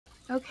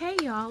Okay,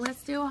 y'all,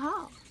 let's do a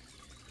haul.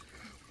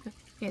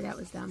 Okay, that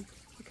was dumb.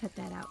 I cut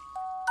that out.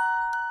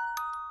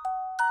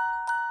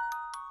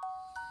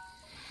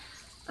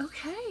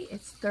 Okay,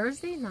 it's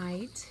Thursday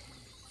night.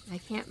 I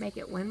can't make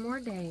it one more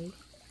day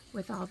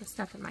with all the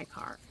stuff in my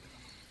car.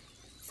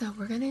 So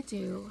we're gonna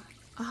do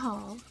a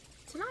haul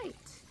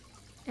tonight.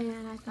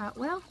 And I thought,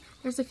 well,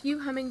 there's a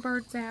few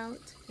hummingbirds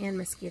out and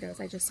mosquitoes.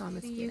 I just saw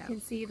mosquitoes. You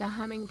can see the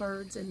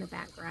hummingbirds in the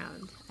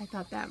background. I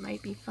thought that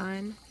might be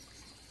fun.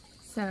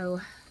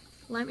 So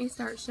let me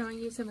start showing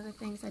you some of the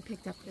things I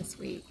picked up this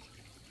week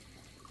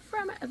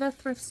from the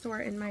thrift store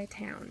in my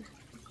town.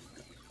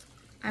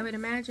 I would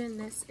imagine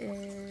this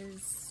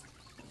is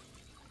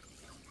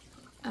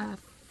a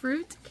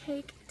fruit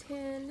cake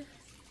tin.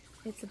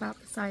 It's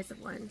about the size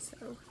of one,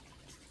 so.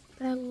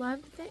 But I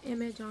loved the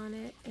image on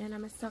it, and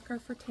I'm a sucker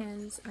for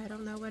tins. I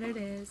don't know what it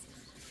is,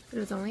 but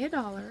it was only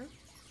 $1.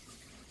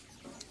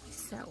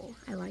 So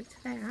I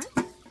liked that.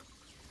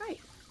 Right,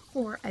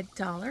 for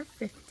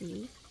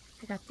 $1.50,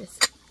 I got this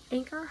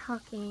Anchor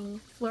Hawking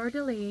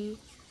fleur-de-lis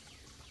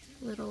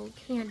little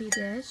candy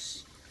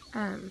dish,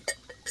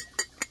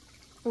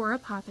 or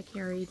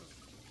apothecary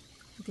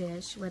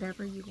dish,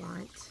 whatever you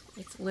want.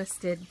 It's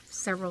listed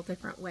several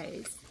different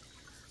ways.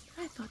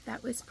 I thought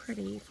that was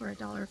pretty for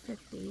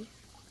 $1.50.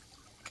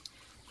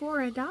 For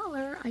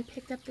 $1, I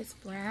picked up this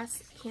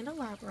brass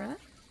candelabra.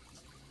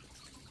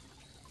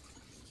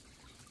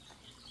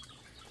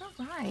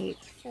 Alright,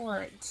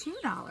 for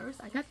 $2,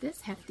 I got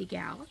this hefty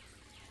gal.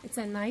 It's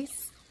a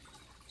nice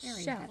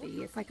shell.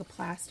 Heavy. It's like a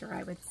plaster,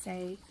 I would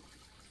say.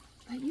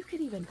 But you could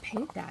even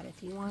paint that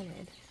if you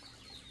wanted.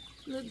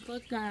 It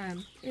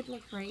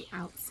looked great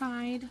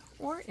outside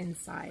or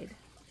inside.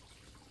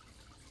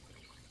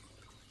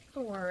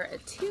 For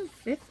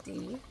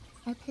 $2.50,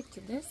 I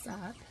picked this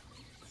up.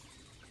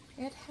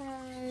 It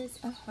has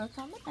a hook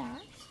on the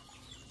back,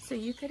 so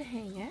you could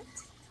hang it.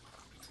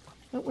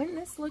 But wouldn't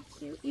this look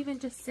cute, even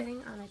just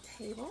sitting on a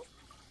table?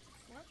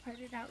 Or put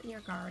it out in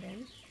your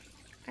garden.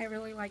 I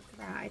really liked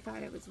that. I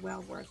thought it was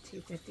well worth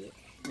 $2.50.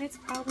 And it's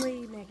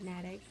probably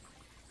magnetic,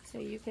 so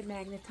you could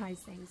magnetize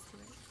things to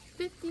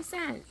it. 50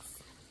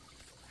 cents.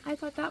 I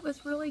thought that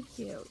was really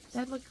cute.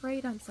 That looked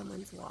great on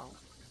someone's wall.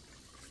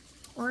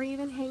 Or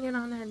even hanging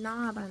on a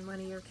knob on one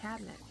of your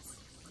cabinets.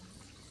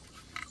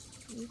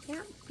 You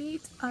can't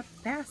beat a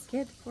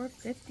basket for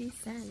 50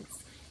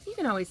 cents. You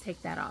can always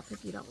take that off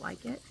if you don't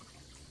like it.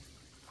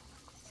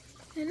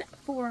 And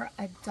for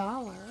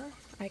 $1,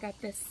 I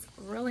got this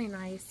really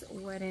nice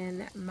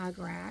wooden mug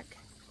rack.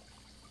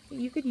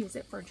 You could use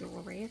it for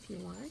jewelry if you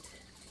want.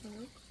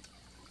 Or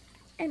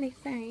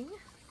anything.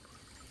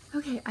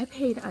 Okay, I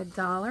paid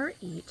 $1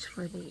 each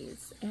for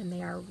these, and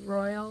they are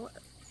Royal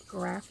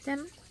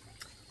Grafton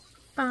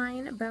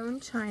fine bone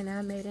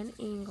china made in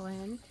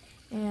England,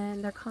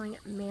 and they're calling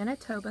it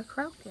Manitoba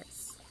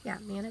Crocus. Yeah,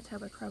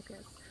 Manitoba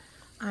Crocus.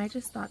 I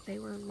just thought they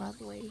were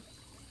lovely.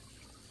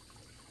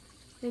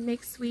 They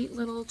make sweet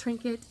little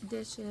trinket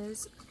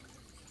dishes.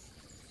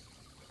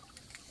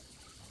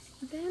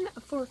 Then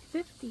for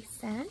 50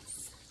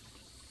 cents,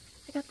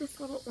 I got this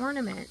little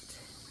ornament.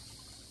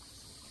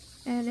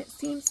 And it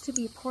seems to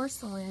be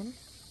porcelain,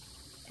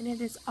 and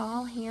it is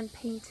all hand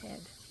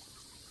painted.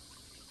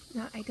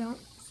 Now, I don't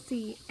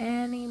see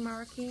any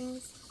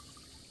markings,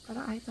 but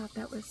I thought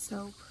that was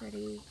so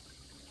pretty.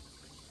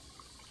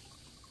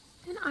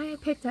 And I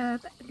picked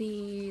up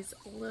these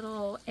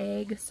little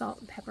egg salt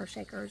and pepper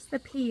shakers. The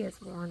pea is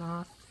worn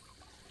off,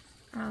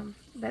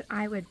 but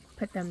I would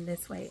put them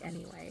this way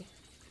anyway.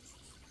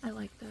 I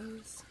like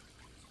those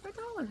for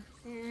 $1.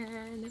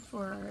 And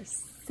for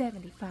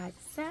 75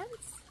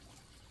 cents,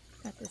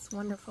 got this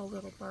wonderful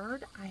little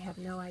bird. I have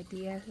no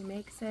idea who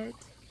makes it,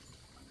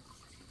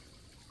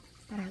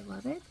 but I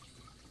love it.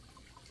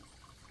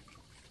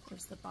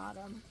 There's the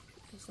bottom.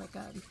 There's like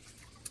a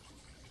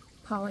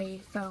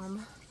poly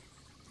foam.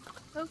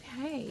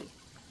 Okay,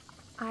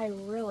 I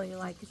really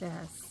like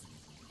this.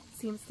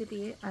 Seems to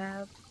be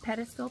a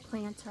pedestal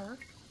planter,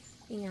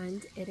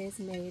 and it is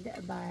made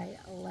by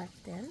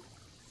Lefton.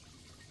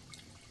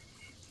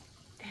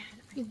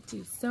 And I can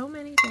do so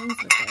many things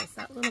with this.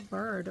 That little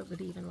bird would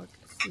even look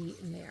sweet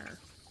in there.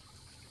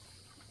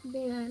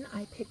 Then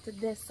I picked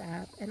this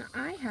up, and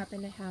I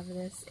happen to have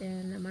this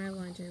in my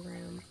laundry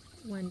room,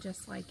 one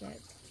just like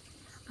it.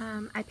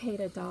 I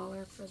paid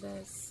 $1 for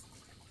this.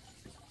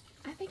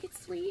 I think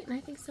it's sweet, and I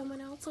think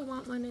someone else will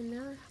want one in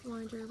their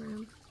laundry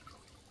room.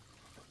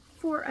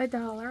 For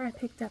 $1, I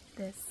picked up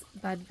this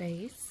bud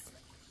vase.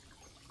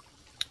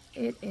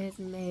 It is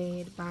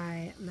made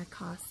by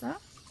Mikasa.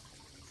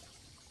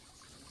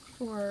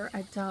 For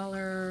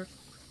 $1.50,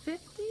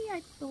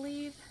 I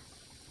believe,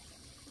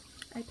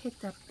 I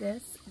picked up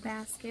this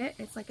basket.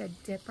 It's like a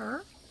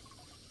dipper.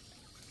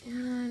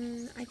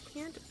 And I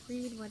can't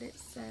read what it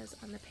says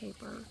on the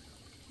paper.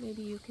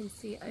 Maybe you can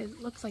see.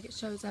 It looks like it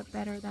shows up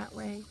better that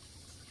way.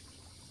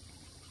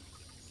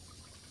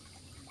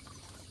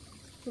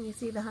 Can you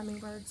see the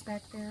hummingbirds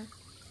back there?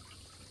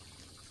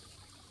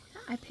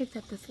 I picked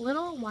up this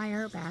little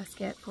wire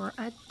basket for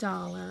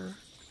 $1.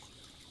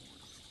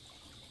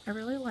 I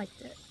really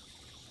liked it.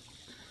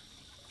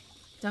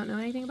 Don't know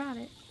anything about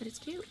it, but it's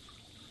cute.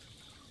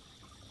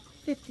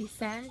 50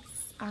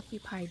 cents,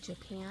 Occupy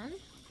Japan.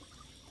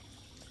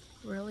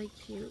 Really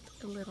cute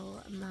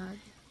little mug.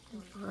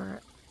 And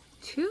for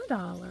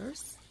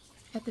 $2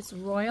 at this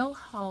Royal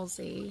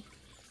Halsey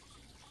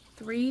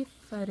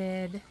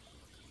 3-footed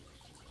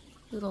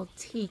little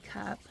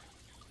teacup.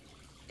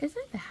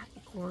 Isn't that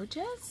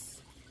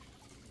gorgeous?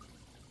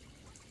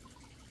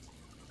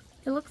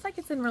 It looks like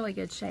it's in really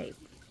good shape.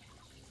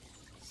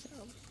 So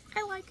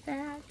I like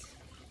that.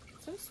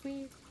 So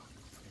sweet.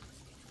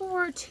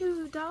 For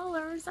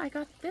 $2, I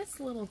got this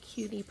little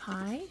cutie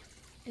pie.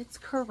 It's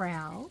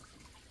Corral.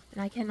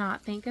 And I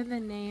cannot think of the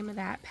name of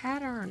that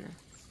pattern.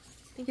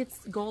 I think it's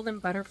Golden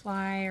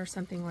Butterfly or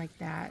something like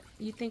that.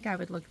 You'd think I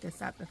would look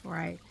this up before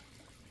I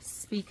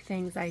speak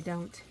things I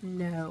don't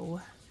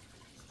know.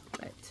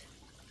 But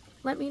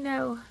let me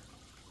know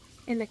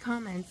in the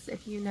comments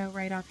if you know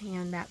right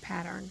offhand that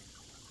pattern.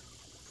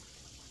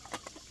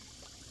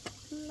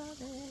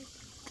 Love it.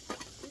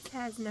 This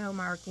has no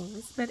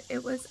markings, but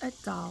it was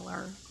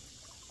 $1.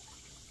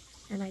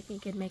 And I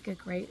think it'd make a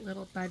great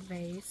little bud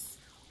vase,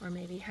 or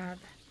maybe have,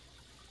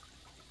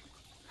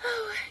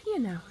 oh, you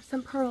know,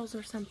 some pearls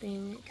or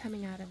something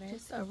coming out of it.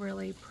 Just a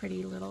really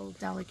pretty little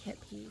delicate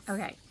piece.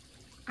 Okay,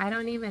 I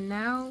don't even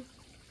know.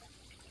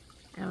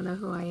 I don't know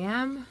who I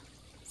am.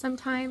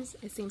 Sometimes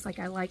it seems like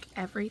I like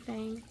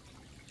everything,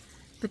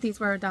 but these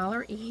were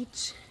 $1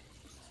 each.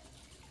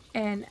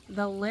 And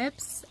the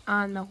lips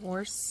on the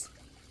horse,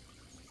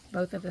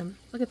 both of them,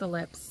 look at the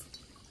lips.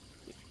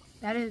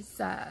 That is,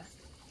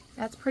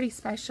 that's pretty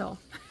special.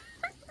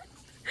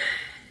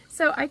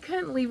 So I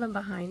couldn't leave them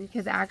behind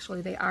because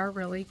actually they are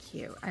really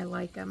cute. I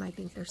like them. I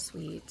think they're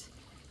sweet.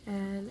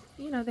 And,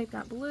 you know, they've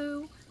got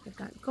blue, they've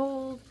got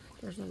gold,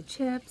 there's no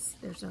chips,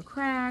 there's no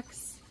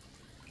cracks.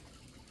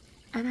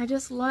 And I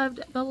just loved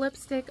the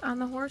lipstick on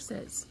the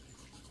horses.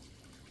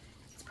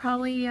 It's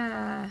probably,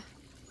 what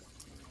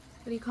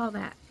do you call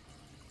that?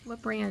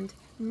 What brand?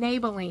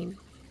 Maybelline.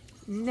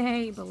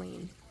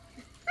 Maybelline.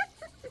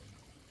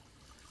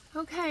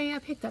 Okay, I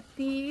picked up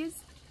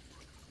these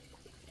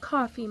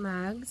coffee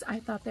mugs. I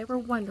thought they were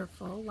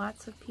wonderful.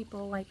 Lots of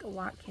people like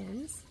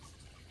Watkins.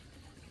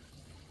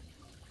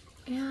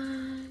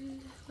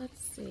 And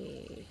let's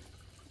see.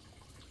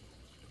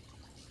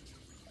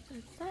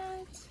 That's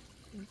that.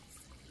 That's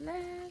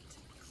that.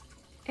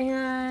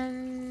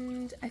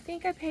 And I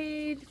think I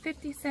paid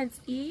 50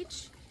 cents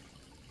each.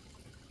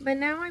 But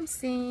now I'm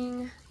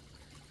seeing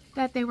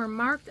that they were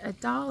marked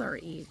 $1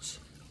 each.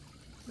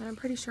 But I'm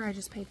pretty sure I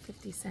just paid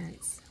 50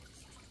 cents.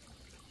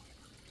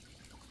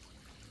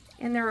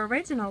 And their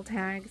original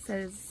tag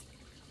says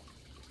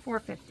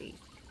 $4.50.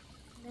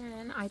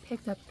 Then I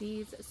picked up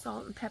these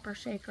salt and pepper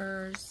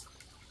shakers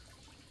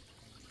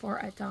for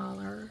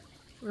 $1.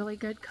 Really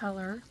good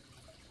color.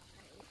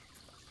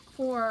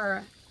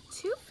 For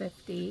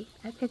 $2.50,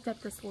 I picked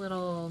up this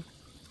little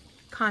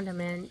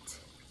condiment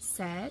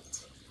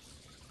set.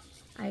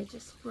 I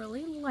just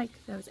really like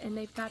those. And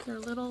they've got their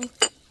little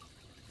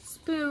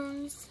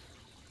spoons.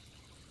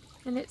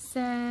 And it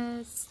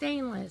says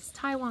stainless,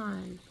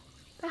 Taiwan.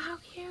 But how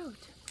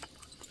cute.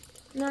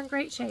 And they're in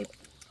great shape.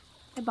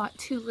 I bought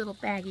 2 little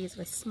baggies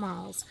with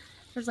smalls.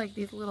 There's like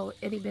these little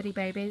itty bitty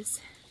babies.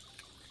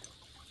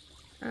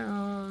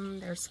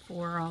 There's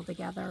 4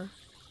 altogether.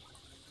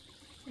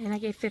 And I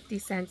gave 50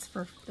 cents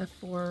for the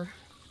 4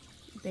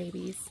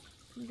 babies.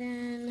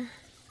 Then,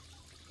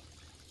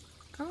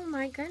 oh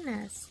my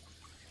goodness.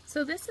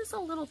 So this is a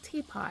little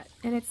teapot,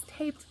 and it's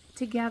taped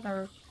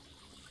together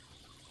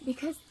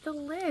because the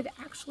lid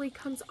actually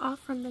comes off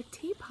from the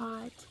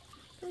teapot.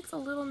 It's a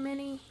little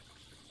mini,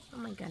 oh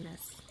my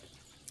goodness.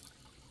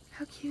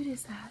 How cute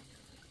is that?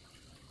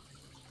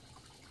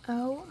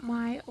 Oh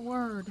my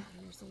word.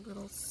 There's a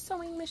little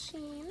sewing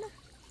machine.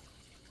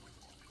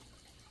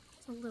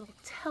 A little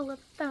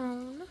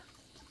telephone.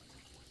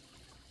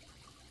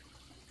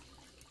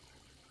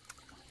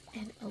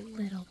 And a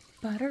little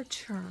butter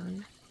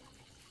churn.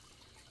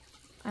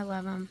 I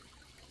love them.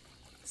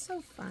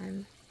 So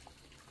fun.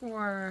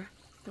 For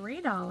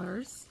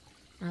 $3.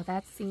 Now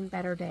that's seen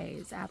better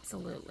days,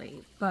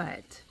 absolutely.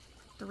 But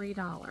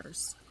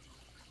 $3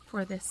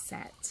 for this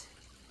set.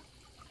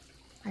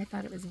 I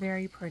thought it was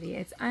very pretty.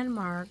 It's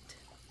unmarked.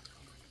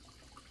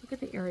 Look at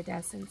the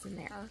iridescence in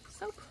there.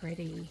 So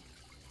pretty.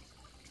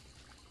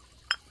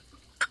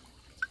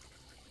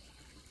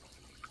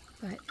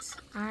 But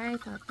I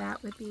thought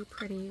that would be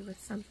pretty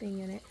with something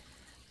in it,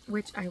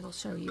 which I will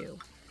show you.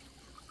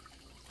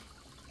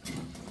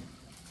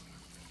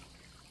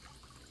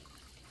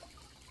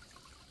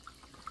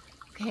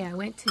 Okay, I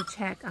went to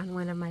check on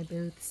one of my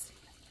booths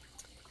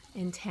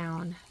in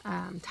town,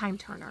 Time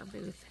Turner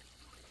booth.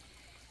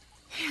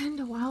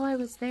 And while I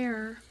was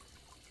there,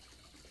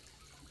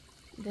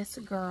 this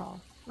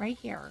girl right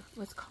here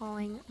was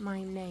calling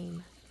my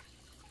name.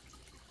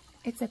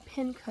 It's a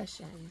pin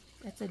cushion.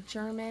 It's a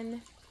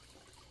German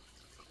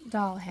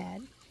doll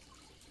head.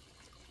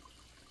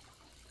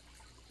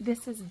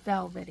 This is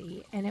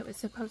velvety, and it was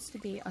supposed to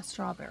be a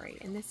strawberry.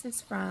 And this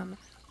is from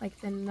like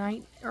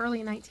the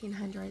early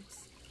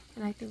 1900s.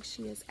 and I think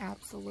she is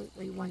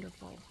absolutely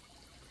wonderful.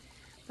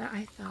 But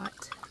I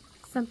thought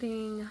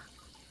something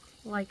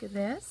like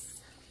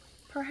this,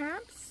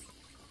 perhaps.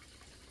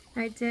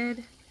 I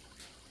did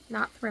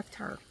not thrift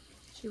her.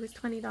 She was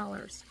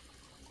 $20,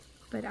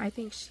 but I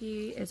think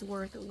she is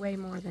worth way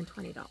more than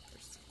 $20.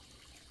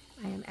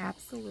 I am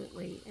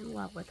absolutely in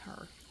love with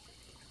her.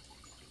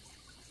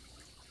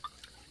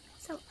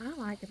 So I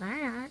like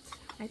that.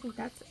 I think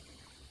that's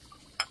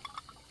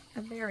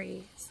a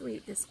very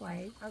sweet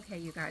display. Okay,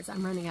 you guys,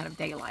 I'm running out of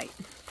daylight.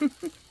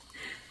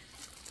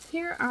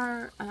 Here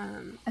are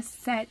a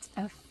set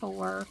of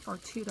 4 for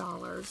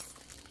 $2.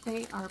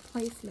 They are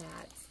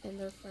placemats, and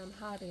they're from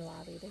Hobby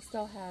Lobby. They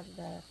still have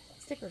the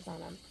stickers on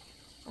them.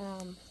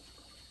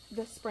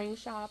 The Spring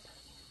Shop,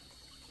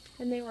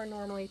 and they were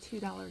normally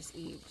 $2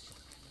 each.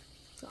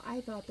 So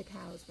I thought the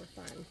cows were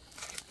fun.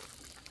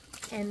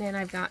 And then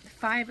I've got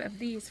 5 of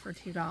these for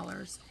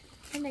 $2,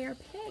 and they are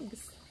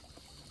pigs.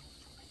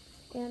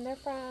 And they're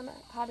from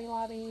Hobby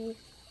Lobby,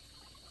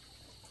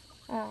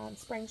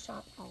 Spring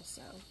Shop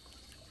also.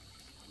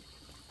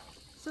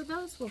 So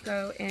those will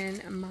go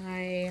in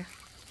my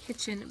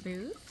kitchen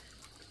booth.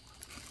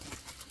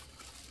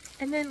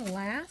 And then the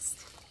last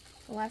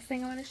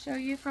thing I want to show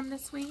you from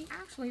this week,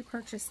 I actually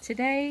purchased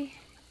today.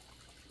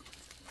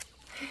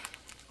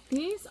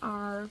 These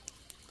are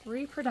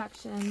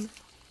reproduction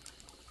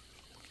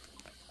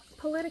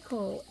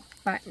political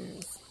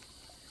buttons.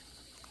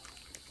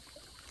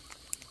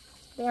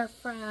 They're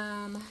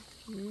from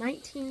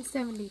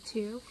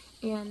 1972,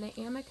 and the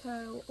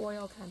Amico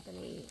Oil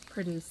Company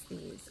produced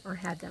these, or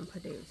had them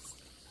produced.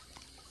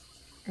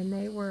 And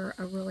they were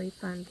a really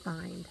fun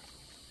find.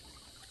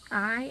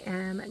 I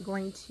am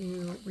going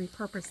to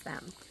repurpose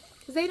them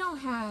because they don't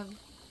have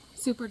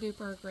super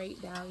duper great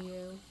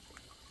value.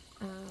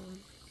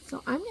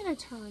 So I'm going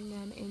to turn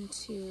them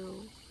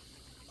into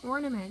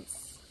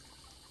ornaments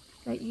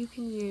that you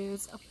can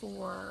use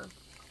for,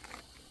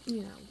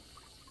 you know,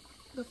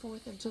 the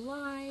 4th of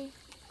July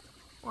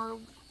or,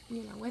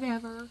 you know,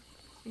 whatever.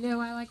 You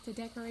know, I like to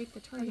decorate the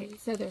tree. Okay,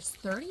 so there's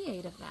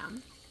 38 of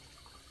them.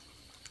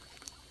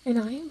 And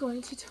I am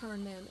going to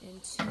turn them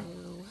into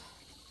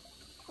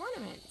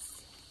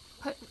ornaments.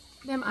 Put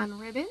them on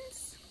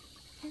ribbons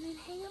and then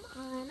hang them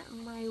on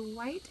my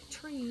white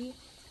tree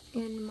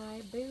in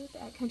my booth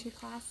at Country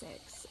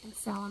Classics and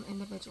sell them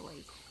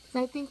individually.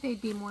 Because I think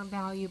they'd be more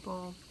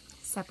valuable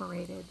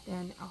separated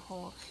than a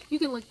whole. You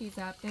can look these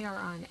up. They are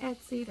on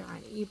Etsy, they're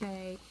on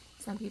eBay.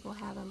 Some people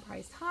have them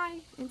priced high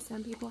and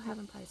some people have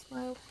them priced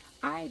low.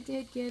 I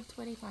did give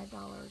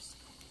 $25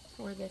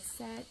 for this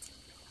set,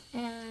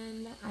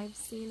 and I've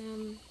seen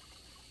them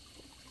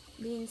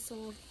being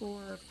sold for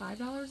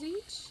 $5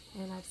 each,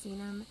 and I've seen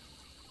them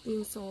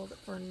being sold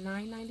for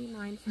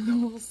 $9.99 for the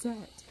whole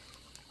set.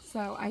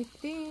 So I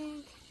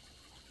think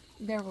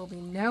there will be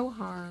no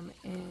harm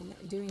in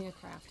doing a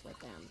craft with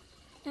them.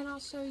 And I'll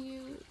show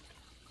you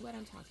what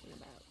I'm talking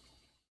about.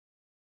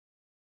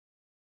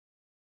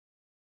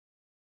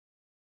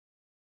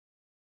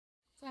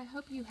 So I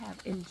hope you have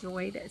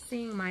enjoyed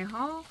seeing my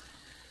haul.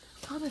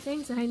 All the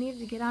things that I needed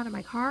to get out of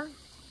my car.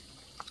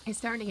 It's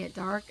starting to get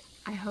dark.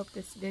 I hope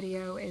this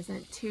video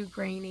isn't too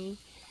grainy.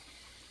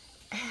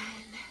 And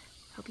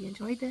hope you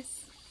enjoyed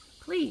this.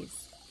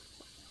 Please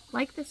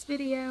like this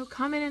video,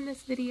 comment in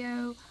this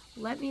video,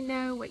 let me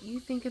know what you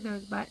think of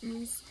those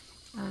buttons.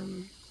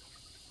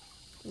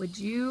 Would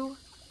you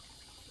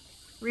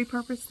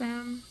repurpose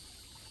them?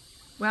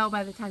 Well,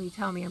 by the time you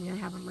tell me, I'm going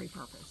to have them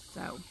repurposed.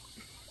 So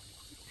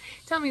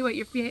tell me what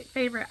your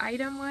favorite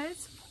item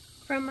was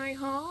from my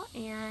haul.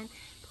 And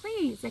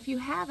please, if you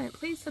haven't,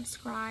 please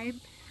subscribe.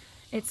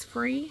 It's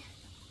free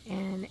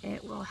and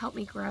it will help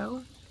me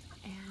grow.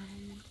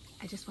 And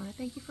I just want to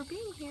thank you for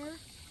being here.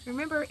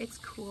 Remember, it's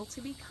cool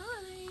to be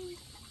kind.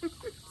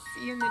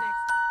 See you in the next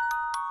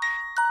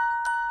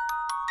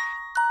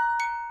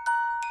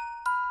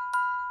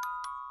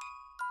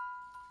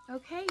one.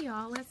 Okay,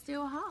 y'all, let's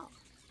do a haul.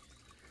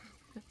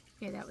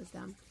 Okay, that was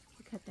dumb.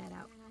 I cut that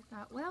out. And I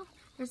thought, well,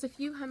 there's a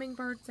few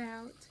hummingbirds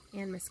out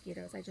and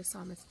mosquitoes. I just saw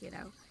a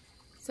mosquito.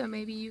 So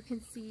maybe you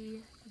can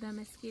see the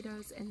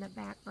mosquitoes in the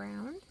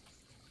background.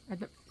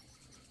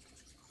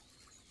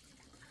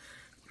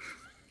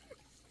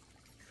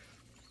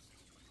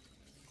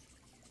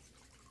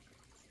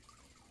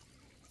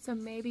 So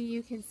maybe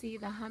you can see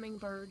the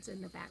hummingbirds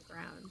in the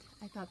background.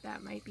 I thought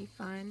that might be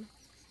fun.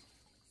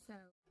 So